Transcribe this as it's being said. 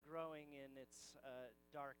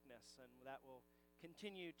darkness, and that will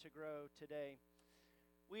continue to grow today.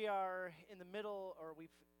 We are in the middle, or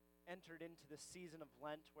we've entered into the season of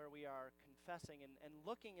Lent where we are confessing and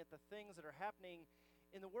looking at the things that are happening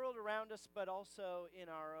in the world around us, but also in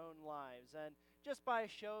our own lives. And just by a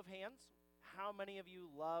show of hands, how many of you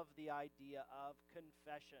love the idea of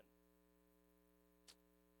confession?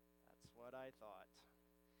 That's what I thought.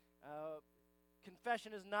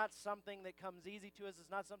 Confession is not something that comes easy to us. It's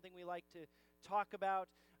not something we like to talk about.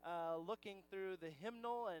 Looking through the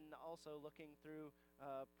hymnal and also looking through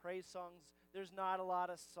praise songs, there's not a lot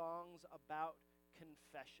of songs about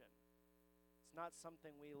confession. It's not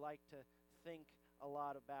something we like to think a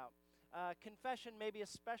lot about. Confession, maybe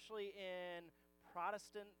especially in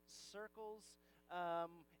Protestant circles,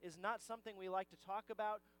 is not something we like to talk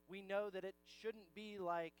about. We know that it shouldn't be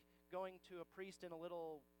like going to a priest in a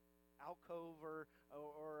little alcove or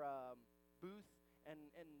booth and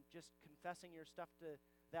just confessing your stuff to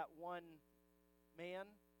that one man,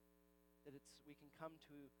 that we can come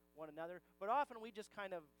to one another. But often we just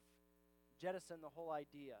kind of jettison the whole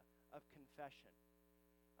idea of confession,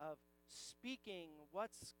 of speaking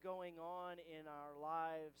what's going on in our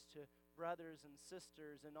lives to brothers and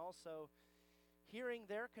sisters, and also hearing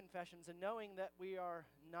their confessions and knowing that we are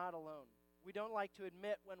not alone. We don't like to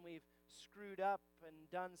admit when we've screwed up and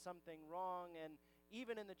done something wrong, and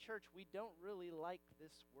even in the church, we don't really like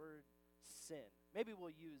this word sin. Maybe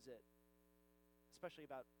we'll use it, especially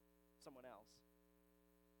about someone else,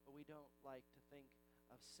 but we don't like to think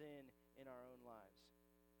of sin in our own lives.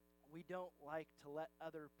 We don't like to let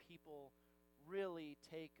other people really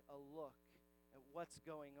take a look at what's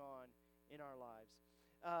going on in our lives.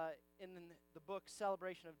 In the book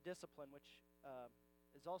Celebration of Discipline, which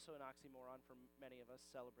is also an oxymoron for many of us,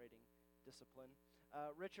 celebrating discipline,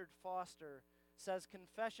 Richard Foster says,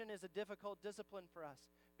 confession is a difficult discipline for us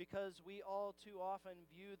because we all too often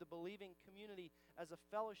view the believing community as a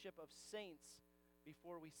fellowship of saints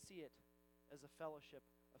before we see it as a fellowship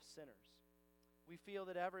of sinners. We feel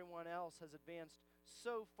that everyone else has advanced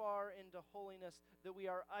so far into holiness that we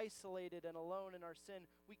are isolated and alone in our sin.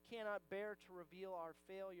 We cannot bear to reveal our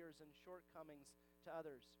failures and shortcomings to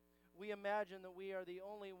others. We imagine that we are the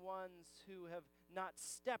only ones who have not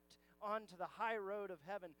stepped onto the high road of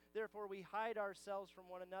heaven. Therefore, we hide ourselves from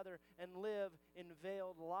one another and live in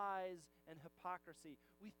veiled lies and hypocrisy.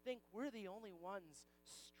 We think we're the only ones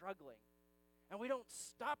struggling. And we don't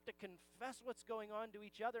stop to confess what's going on to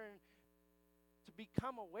each other and to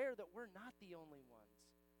become aware that we're not the only ones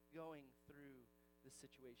going through this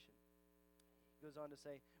situation. He goes on to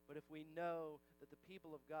say, but if we know that the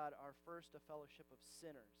people of God are first a fellowship of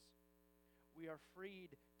sinners, we are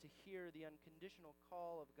freed to hear the unconditional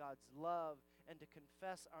call of God's love and to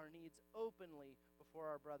confess our needs openly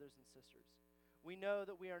before our brothers and sisters. We know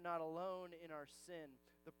that we are not alone in our sin.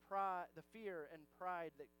 The fear and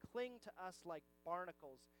pride that cling to us like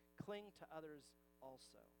barnacles cling to others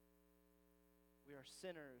also. We are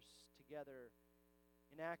sinners together.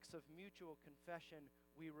 In acts of mutual confession,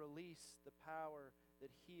 we release the power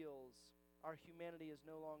that heals. Our humanity is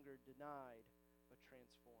no longer denied, but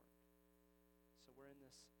transformed. So we're in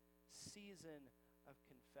this season of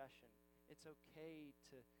confession. It's okay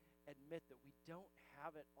to admit that we don't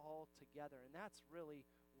have it all together, and that's really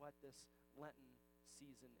what this Lenten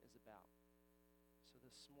season is about. So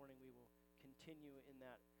this morning we will continue in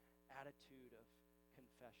that attitude of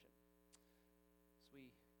confession. As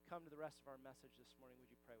we come to the rest of our message this morning, would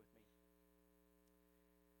you pray with me?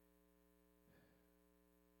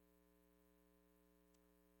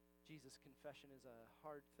 Jesus, confession is a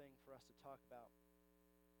hard thing for us to talk about.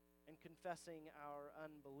 And confessing our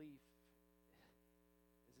unbelief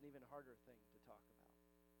is an even harder thing to talk about.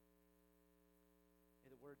 May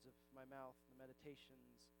the words of my mouth and the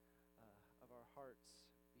meditations of our hearts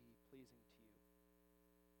be pleasing to you.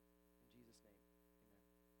 In Jesus' name, amen.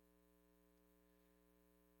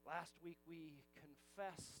 Last week we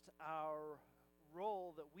confessed our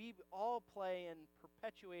role that we all play in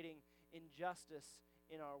perpetuating injustice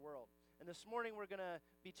in our world. And this morning we're going to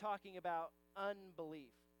be talking about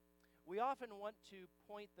unbelief. We often want to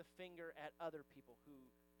point the finger at other people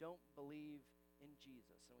who don't believe in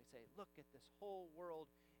Jesus. And we say, look at this whole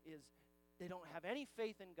world they don't have any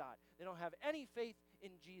faith in God. They don't have any faith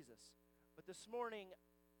in Jesus. But this morning,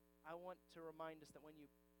 I want to remind us that when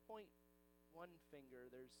you point one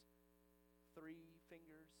finger, there's 3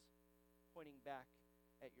 fingers pointing back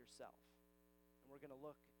at yourself. And we're going to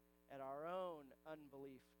look at our own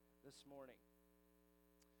unbelief this morning.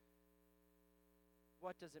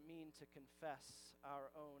 What does it mean to confess our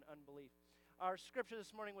own unbelief? Our scripture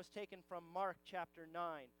this morning was taken from Mark chapter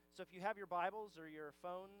 9. So if you have your Bibles or your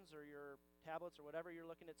phones or your tablets or whatever you're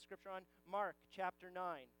looking at Scripture on, Mark chapter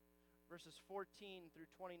 9, verses 14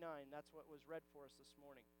 through 29. That's what was read for us this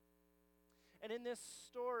morning. And in this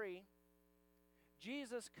story,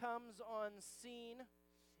 Jesus comes on scene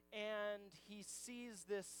and he sees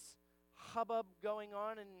this hubbub going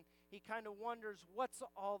on, and he kind of wonders, what's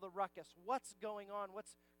all the ruckus? What's going on?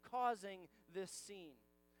 What's causing this scene?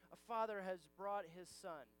 A father has brought his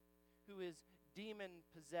son, who is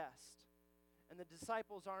demon-possessed, and the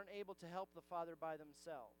disciples aren't able to help the father by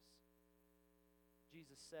themselves.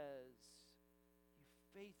 Jesus says, "You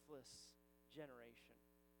faithless generation."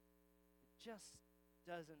 It just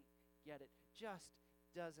doesn't get it, just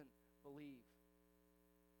doesn't believe.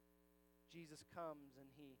 Jesus comes and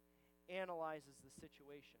he analyzes the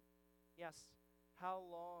situation. Yes, how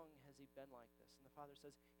long has he been like this? And the father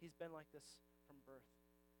says, he's been like this from birth.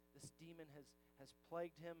 This demon has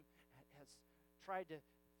plagued him, has tried to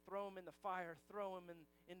throw him in the fire, throw him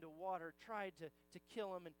into water, tried to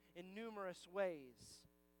kill him in numerous ways.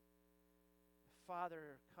 The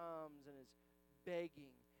father comes and is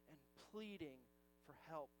begging and pleading for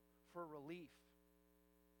help, for relief.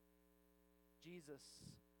 Jesus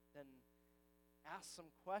then asks some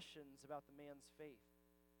questions about the man's faith.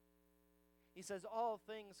 He says, all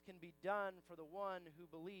things can be done for the one who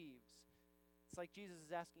believes. It's like Jesus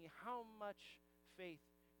is asking, how much faith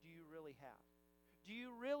do you really have? Do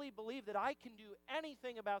you really believe that I can do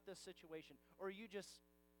anything about this situation? Or are you just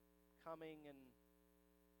coming and...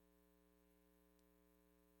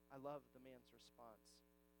 I love the man's response.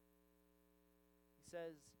 He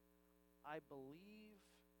says, I believe,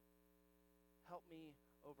 help me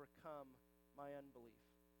overcome my unbelief.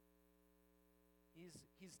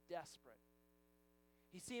 He's desperate.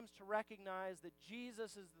 He seems to recognize that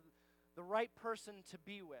Jesus is the right person to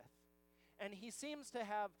be with. And he seems to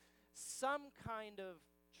have some kind of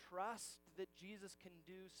trust that Jesus can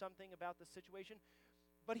do something about the situation,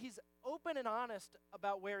 but he's open and honest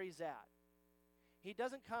about where he's at. He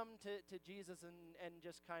doesn't come to Jesus and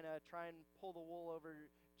just kind of try and pull the wool over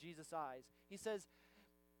Jesus' eyes. He says,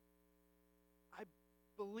 I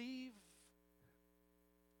believe,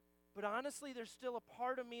 but honestly, there's still a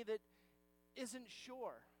part of me that isn't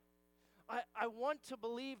sure. I want to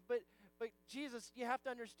believe, but Jesus, you have to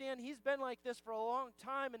understand, he's been like this for a long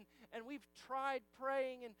time, and we've tried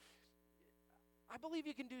praying, and I believe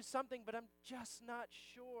you can do something, but I'm just not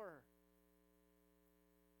sure.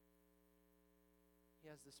 He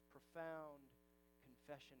has this profound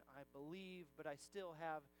confession. I believe, but I still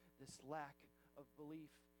have this lack of belief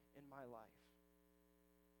in my life.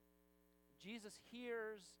 Jesus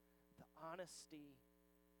hears the honesty.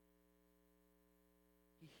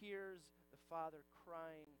 He hears the Father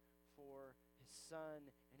crying for his son,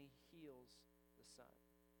 and he heals the son.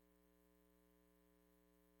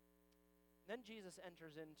 Then Jesus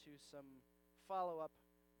enters into some follow-up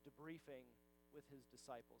debriefing with his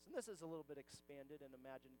disciples. And this is a little bit expanded and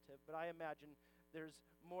imaginative, but I imagine there's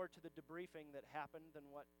more to the debriefing that happened than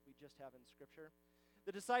what we just have in Scripture.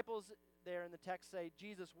 The disciples there in the text say,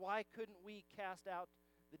 Jesus, why couldn't we cast out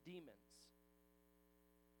the demons?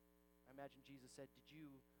 I imagine Jesus said, did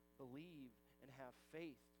you believe and have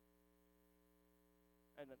faith?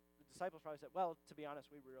 And the disciples probably said, well, to be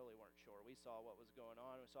honest, we really weren't sure. We saw what was going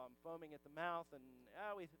on. We saw him foaming at the mouth, and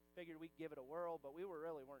we figured we'd give it a whirl, but we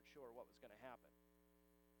really weren't sure what was going to happen.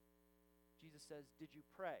 Jesus says, did you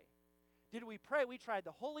pray? Did we pray? We tried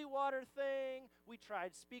the holy water thing. We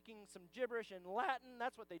tried speaking some gibberish in Latin.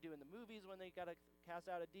 That's what they do in the movies when they got to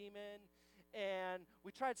cast out a demon. And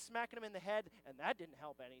we tried smacking him in the head, and that didn't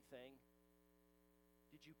help anything.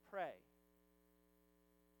 Did you pray?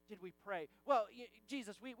 Did we pray? Well,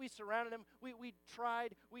 Jesus, we surrounded him. We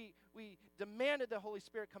tried. We demanded the Holy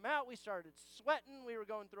Spirit come out. We started sweating. We were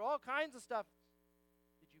going through all kinds of stuff.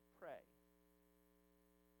 Did you pray?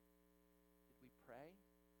 Did we pray?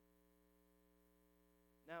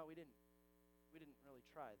 No, we didn't. We didn't really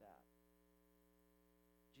try that.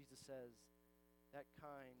 Jesus says that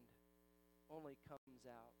kind only comes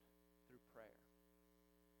out through prayer.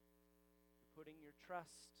 You're putting your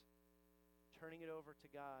trust, turning it over to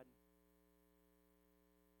God.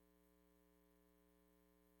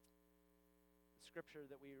 The scripture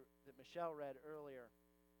that Michelle read earlier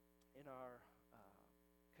in our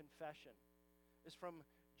confession is from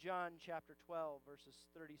John chapter 12, verses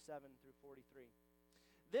 37 through 43.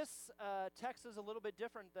 This text is a little bit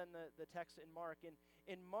different than the text in Mark.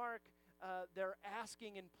 In Mark, they're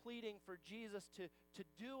asking and pleading for Jesus to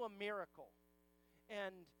do a miracle.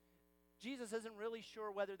 And Jesus isn't really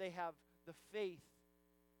sure whether they have the faith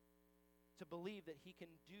to believe that he can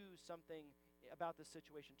do something about this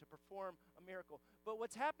situation, to perform a miracle. But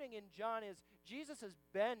what's happening in John is Jesus has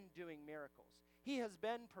been doing miracles. He has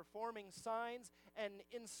been performing signs, and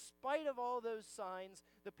in spite of all those signs,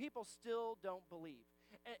 the people still don't believe.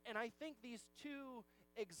 And I think these two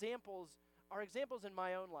examples are examples in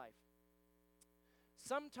my own life.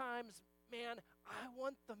 Sometimes, man, I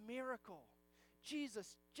want the miracle.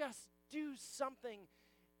 Jesus, just do something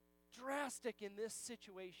drastic in this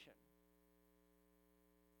situation.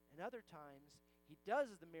 And other times, he does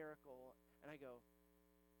the miracle, and I go,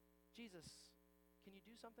 Jesus, can you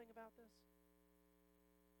do something about this?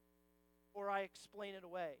 Or I explain it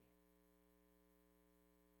away.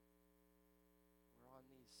 We're on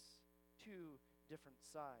these two different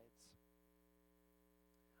sides.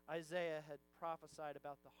 Isaiah had prophesied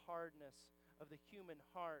about the hardness of the human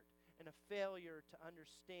heart and a failure to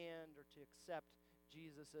understand or to accept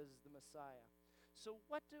Jesus as the Messiah. So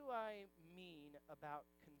what do I mean about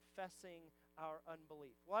confessing our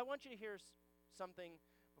unbelief? Well, I want you to hear something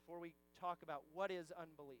before we talk about what is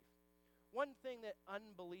unbelief. One thing that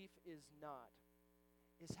unbelief is not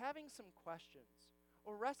is having some questions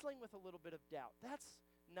or wrestling with a little bit of doubt. That's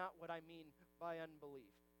not what I mean by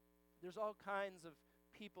unbelief. There's all kinds of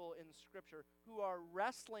people in Scripture who are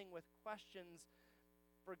wrestling with questions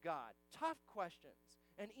for God, tough questions,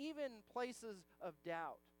 and even places of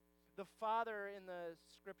doubt. The father in the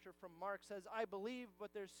Scripture from Mark says, I believe,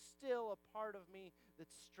 but there's still a part of me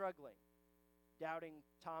that's struggling. Doubting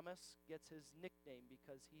Thomas gets his nickname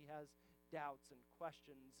because he has doubts and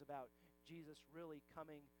questions about Jesus really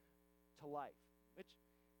coming to life, which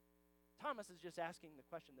Thomas is just asking the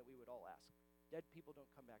question that we would all ask. Dead people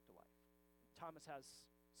don't come back to life. And Thomas has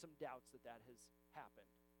some doubts that has happened.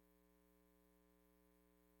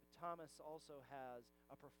 But Thomas also has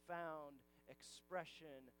a profound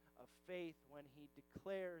expression of faith when he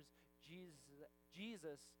declares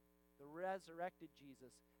Jesus, the resurrected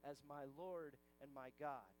Jesus, as my Lord and my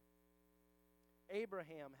God.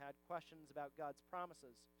 Abraham had questions about God's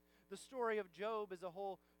promises. The story of Job is a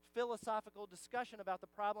whole philosophical discussion about the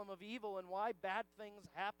problem of evil and why bad things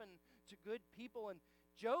happen to good people. And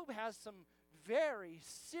Job has some very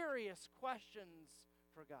serious questions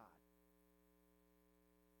for God.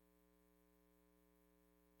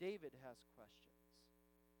 David has questions.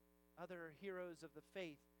 Other heroes of the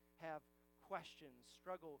faith have questions,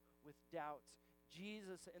 struggle with doubts.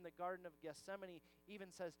 Jesus in the Garden of Gethsemane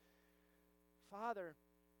even says, Father,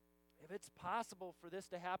 if it's possible for this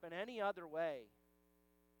to happen any other way,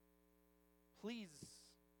 please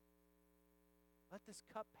let this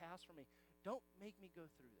cup pass from me. Don't make me go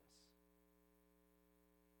through this.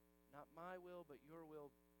 Not my will, but your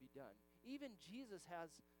will be done. Even Jesus has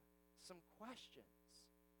some questions.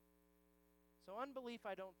 So unbelief,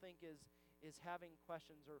 I don't think, is having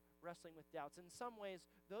questions or wrestling with doubts. In some ways,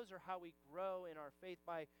 those are how we grow in our faith,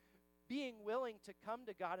 by being willing to come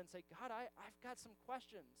to God and say, God, I've got some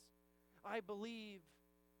questions. I believe.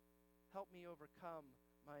 Help me overcome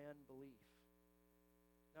my unbelief.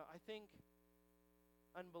 Now, I think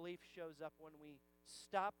unbelief shows up when we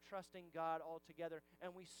stop trusting God altogether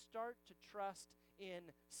and we start to trust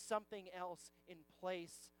in something else in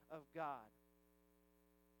place of God.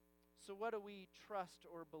 So what do we trust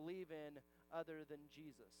or believe in other than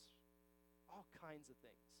Jesus? All kinds of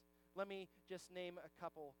things. Let me just name a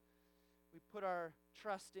couple. We put our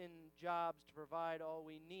trust in jobs to provide all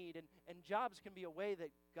we need, and jobs can be a way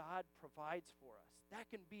that God provides for us. That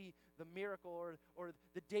can be the miracle or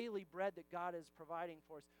the daily bread that God is providing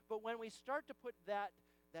for us. But when we start to put that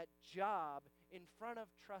job in front of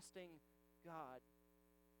trusting God,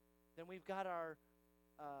 then we've got our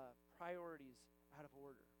priorities out of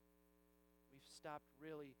order. We've stopped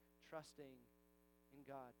really trusting in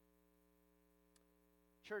God.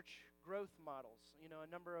 Church growth models.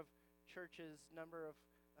 A number of churches, number of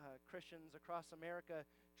Christians across America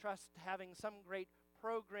trust having some great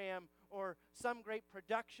program or some great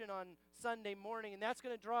production on Sunday morning, and that's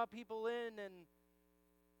going to draw people in, and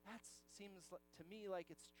that seems to me like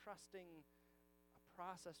it's trusting a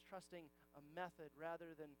process, trusting a method,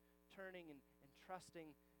 rather than turning and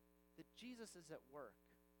trusting that Jesus is at work,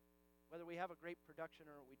 whether we have a great production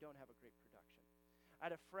or we don't have a great production. I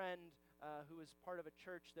had a friend who was part of a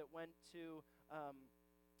church that went to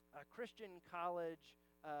a Christian college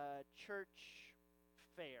church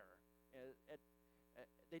fair.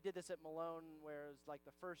 They did this at Malone, where it was like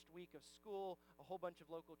the first week of school. A whole bunch of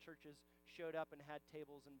local churches showed up and had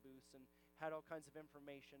tables and booths and had all kinds of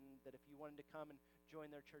information that if you wanted to come and join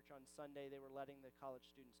their church on Sunday, they were letting the college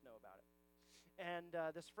students know about it. And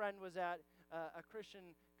this friend was at a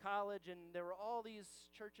Christian college, and there were all these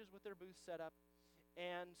churches with their booths set up.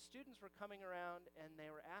 And students were coming around, and they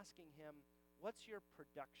were asking him, What's your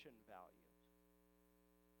production value?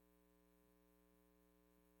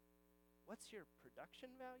 What's your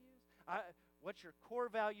production values? What's your core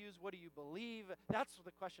values? What do you believe? That's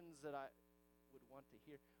the questions that I would want to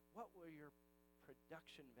hear. What were your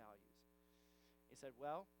production values? He said,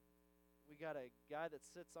 well, we got a guy that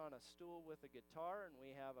sits on a stool with a guitar, and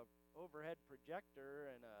we have a overhead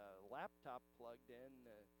projector and a laptop plugged in.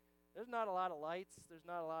 There's not a lot of lights. There's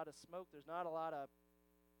not a lot of smoke. There's not a lot of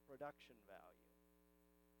production value.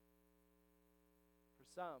 For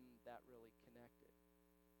some, that really connected.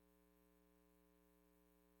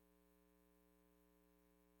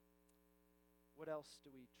 What else do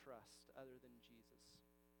we trust other than Jesus?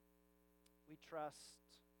 We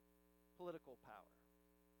trust political power.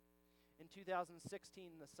 In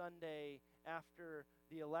 2016, the Sunday after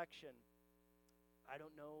the election, I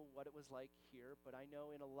don't know what it was like here, but I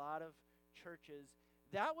know in a lot of churches,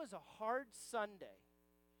 that was a hard Sunday.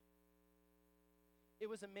 It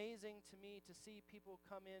was amazing to me to see people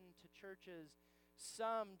come into churches,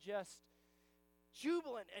 some just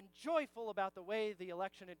jubilant and joyful about the way the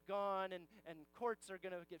election had gone and courts are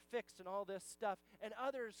going to get fixed and all this stuff, and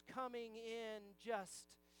others coming in just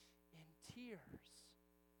in tears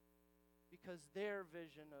because their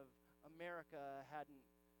vision of America hadn't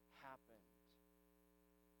happened.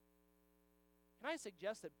 Can I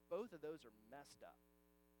suggest that both of those are messed up?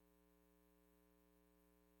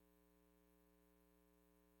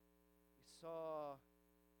 We saw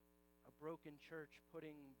a broken church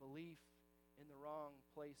putting belief in the wrong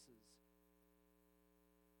places.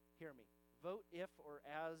 Hear me. Vote if or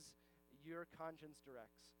as your conscience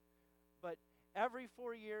directs. But every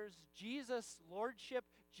 4 years, Jesus' lordship,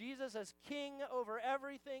 Jesus as king over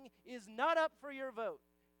everything, is not up for your vote.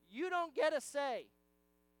 You don't get a say.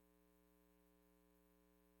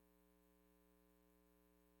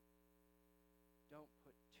 Don't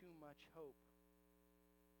put too much hope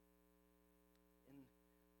in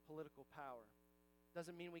political power.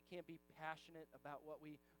 Doesn't mean we can't be passionate about what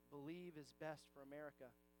we believe is best for America.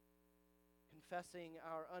 Confessing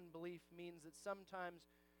our unbelief means that sometimes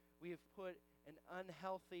we have put an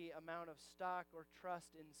unhealthy amount of stock or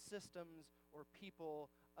trust in systems or people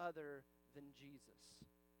other than Jesus.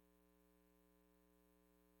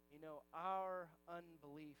 You know, our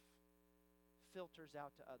unbelief filters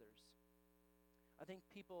out to others. I think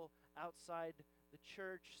people outside the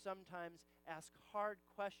church sometimes ask hard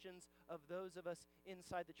questions of those of us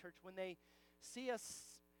inside the church. When they see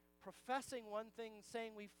us professing one thing,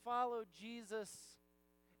 saying we follow Jesus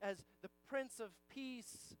as the Prince of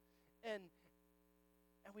Peace, and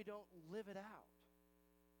we don't live it out.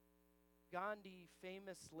 Gandhi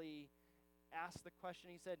famously asked the question,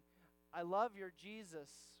 he said, I love your Jesus.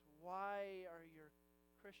 Why are your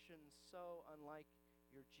Christians so unlike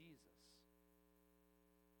your Jesus?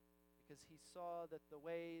 Because he saw that the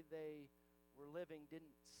way they were living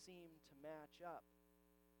didn't seem to match up.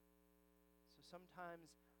 So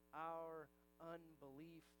sometimes our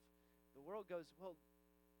unbelief, the world goes, well,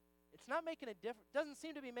 it's not making a difference, doesn't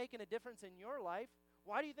seem to be making a difference in your life.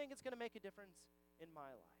 Why do you think it's going to make a difference in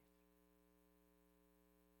my life?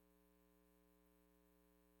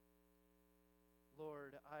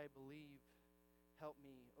 Lord, I believe. Help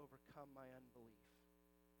me overcome my unbelief.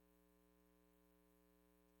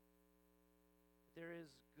 There is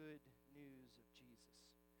good news of Jesus.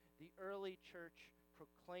 The early church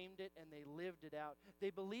proclaimed it and they lived it out.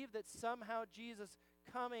 They believed that somehow Jesus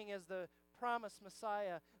coming as the promised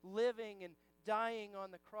Messiah, living and dying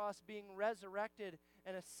on the cross, being resurrected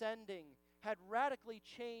and ascending, had radically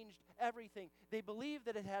changed everything. They believed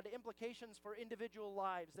that it had implications for individual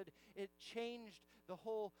lives, that it changed the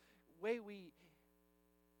whole way we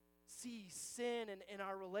see sin and in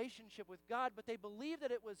our relationship with God, but they believed that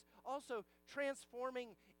it was also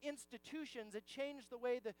transforming institutions. It changed the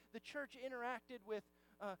way the church interacted with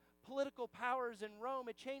political powers in Rome.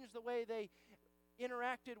 It changed the way they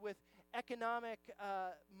interacted with economic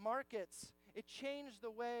markets. It changed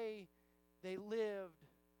the way they lived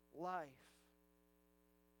life.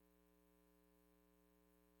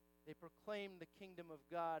 They proclaimed the kingdom of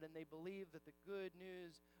God, and they believed that the good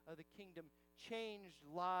news of the kingdom changed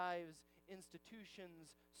lives,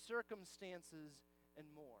 institutions, circumstances, and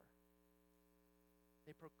more.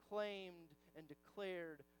 They proclaimed and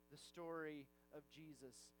declared the story of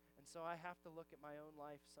Jesus. And so I have to look at my own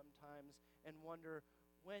life sometimes and wonder,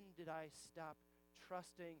 when did I stop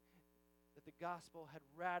trusting that the gospel had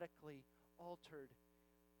radically altered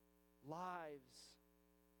lives,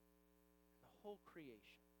 the whole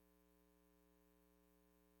creation?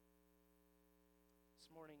 This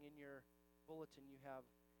morning in your bulletin you have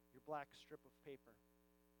your black strip of paper.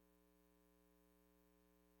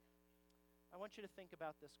 I want you to think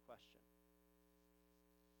about this question.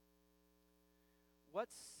 What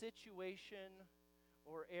situation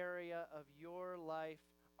or area of your life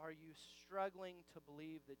are you struggling to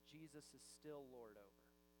believe that Jesus is still Lord over?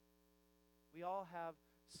 We all have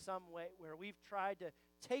some way where we've tried to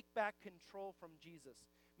take back control from Jesus.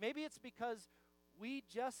 Maybe it's because we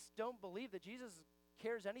just don't believe that Jesus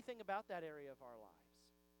cares anything about that area of our lives.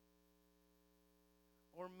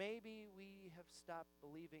 Or maybe we have stopped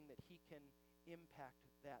believing that he can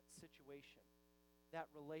impact that situation,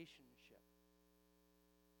 that relationship.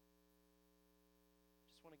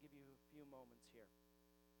 Just want to give you a few moments here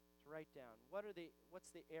to write down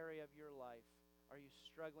what's the area of your life are you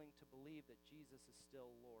struggling to believe that Jesus is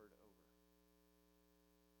still Lord over?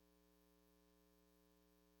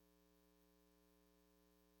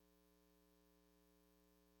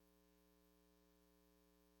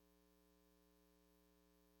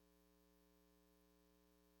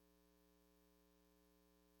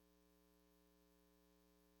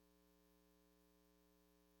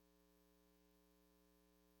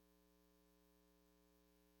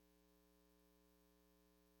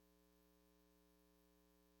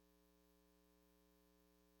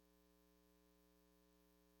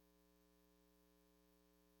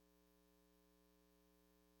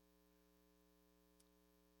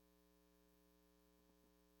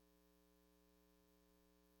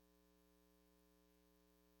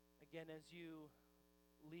 Again, as you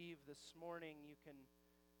leave this morning, you can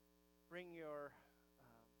bring your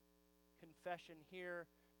confession here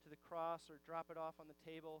to the cross or drop it off on the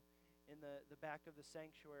table in the back of the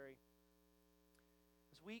sanctuary.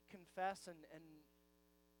 As we confess and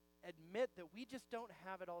admit that we just don't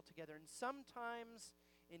have it all together, and sometimes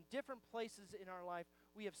in different places in our life,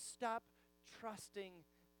 we have stopped trusting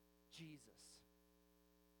Jesus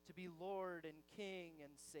to be Lord and King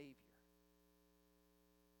and Savior.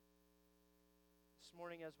 This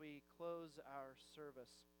morning, as we close our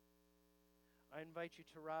service, I invite you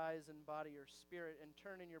to rise in body or spirit and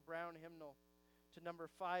turn in your brown hymnal to number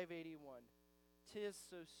 581, "'Tis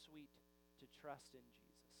So Sweet to Trust in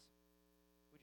Jesus."